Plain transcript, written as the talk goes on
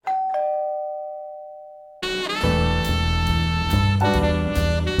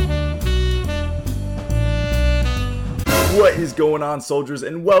What is going on, soldiers,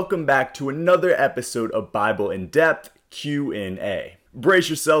 and welcome back to another episode of Bible in Depth Q&A. Brace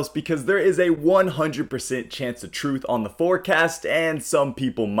yourselves because there is a 100% chance of truth on the forecast and some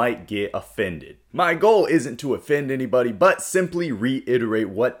people might get offended. My goal isn't to offend anybody, but simply reiterate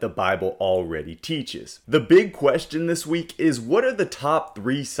what the Bible already teaches. The big question this week is, what are the top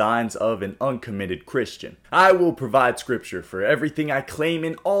 3 signs of an uncommitted Christian? I will provide scripture for everything I claim,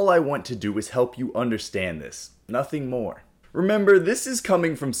 and all I want to do is help you understand this. Nothing more. Remember, this is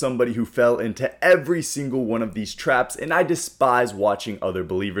coming from somebody who fell into every single one of these traps, and I despise watching other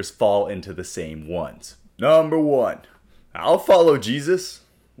believers fall into the same ones. Number 1. I'll follow Jesus.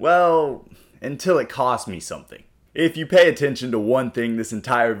 Well, until it costs me something. If you pay attention to one thing this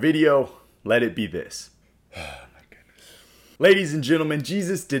entire video, let it be this. Ladies and gentlemen,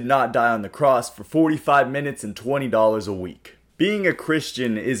 Jesus did not die on the cross for 45 minutes and $20 a week. Being a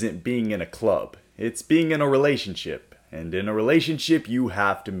Christian isn't being in a club. It's being in a relationship. And in a relationship, you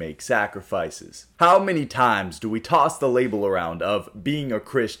have to make sacrifices. How many times do we toss the label around of being a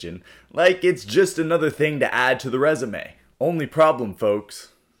Christian like it's just another thing to add to the resume? Only problem, folks,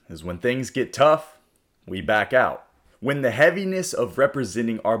 is when things get tough, we back out. When the heaviness of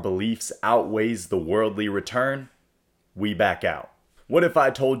representing our beliefs outweighs the worldly return, we back out. What if I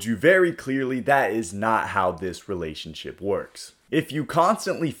told you very clearly that is not how this relationship works? If you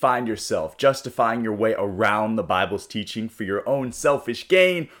constantly find yourself justifying your way around the Bible's teaching for your own selfish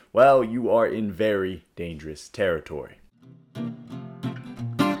gain, well, you are in very dangerous territory.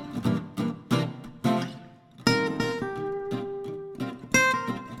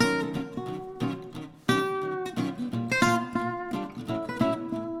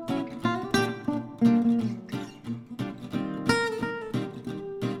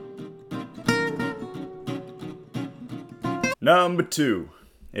 Number 2,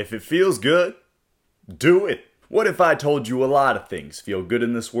 if it feels good, do it. What if I told you a lot of things feel good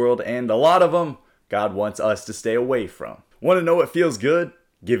in this world and a lot of them God wants us to stay away from? Want to know what feels good?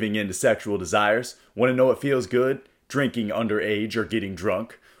 Giving in to sexual desires. Want to know what feels good? Drinking underage or getting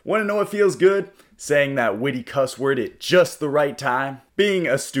drunk. Want to know what feels good? Saying that witty cuss word at just the right time? Being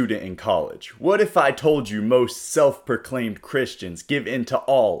a student in college. What if I told you most self-proclaimed Christians give in to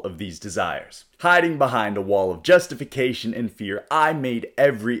all of these desires? Hiding behind a wall of justification and fear, I made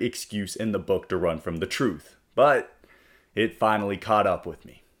every excuse in the book to run from the truth. But it finally caught up with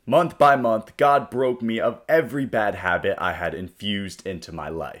me. Month by month, God broke me of every bad habit I had infused into my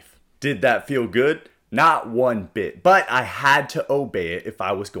life. Did that feel good? Not one bit, but I had to obey it if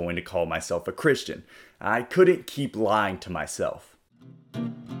I was going to call myself a Christian. I couldn't keep lying to myself.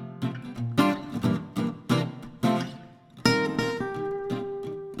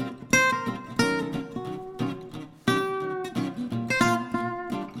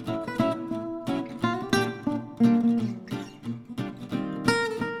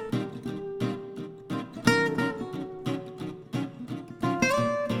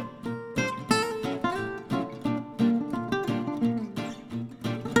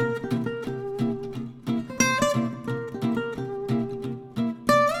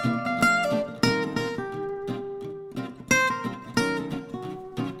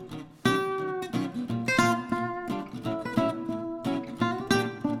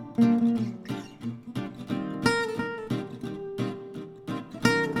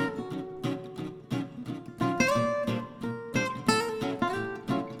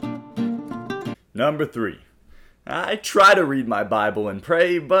 Number 3, I try to read my Bible and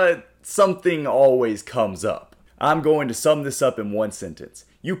pray, but something always comes up. I'm going to sum this up in one sentence.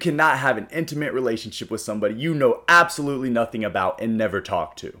 You cannot have an intimate relationship with somebody you know absolutely nothing about and never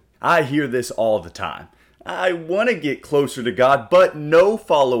talk to. I hear this all the time. I want to get closer to God, but no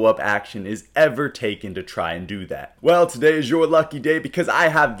follow-up action is ever taken to try and do that. Well, today is your lucky day because I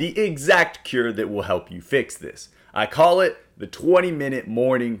have the exact cure that will help you fix this. I call it the 20-minute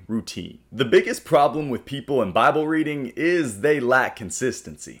morning routine. The biggest problem with people in Bible reading is they lack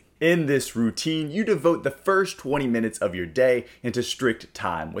consistency. In this routine, you devote the first 20 minutes of your day into strict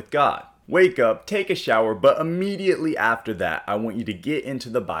time with God. Wake up, take a shower, but immediately after that, I want you to get into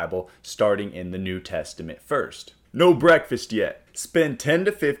the Bible, starting in the New Testament first. No breakfast yet. Spend 10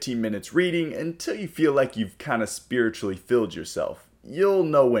 to 15 minutes reading until you feel like you've kind of spiritually filled yourself. You'll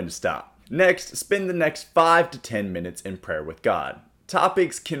know when to stop. Next, spend the next 5 to 10 minutes in prayer with God.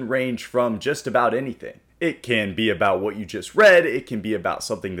 Topics can range from just about anything. It can be about what you just read, it can be about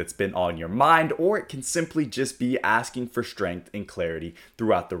something that's been on your mind, or it can simply just be asking for strength and clarity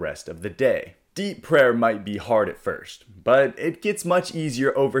throughout the rest of the day. Deep prayer might be hard at first, but it gets much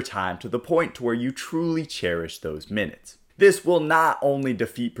easier over time to the point to where you truly cherish those minutes. This will not only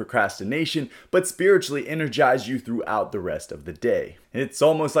defeat procrastination, but spiritually energize you throughout the rest of the day. It's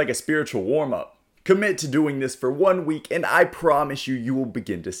almost like a spiritual warm-up. Commit to doing this for 1 week, and I promise you, you will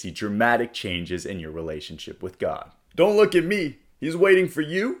begin to see dramatic changes in your relationship with God. Don't look at me. He's waiting for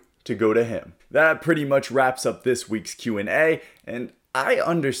you to go to him. That pretty much wraps up this week's Q&A, and I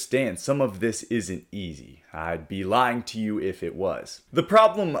understand some of this isn't easy. I'd be lying to you if it was. The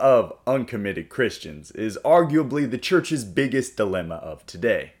problem of uncommitted Christians is arguably the church's biggest dilemma of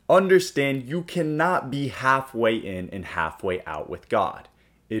today. Understand you cannot be halfway in and halfway out with God.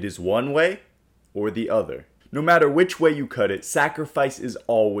 It is one way or the other. No matter which way you cut it, sacrifice is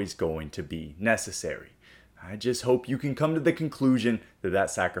always going to be necessary. I just hope you can come to the conclusion that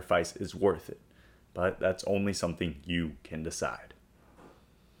that sacrifice is worth it. But that's only something you can decide.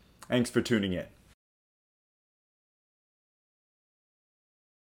 Thanks for tuning in.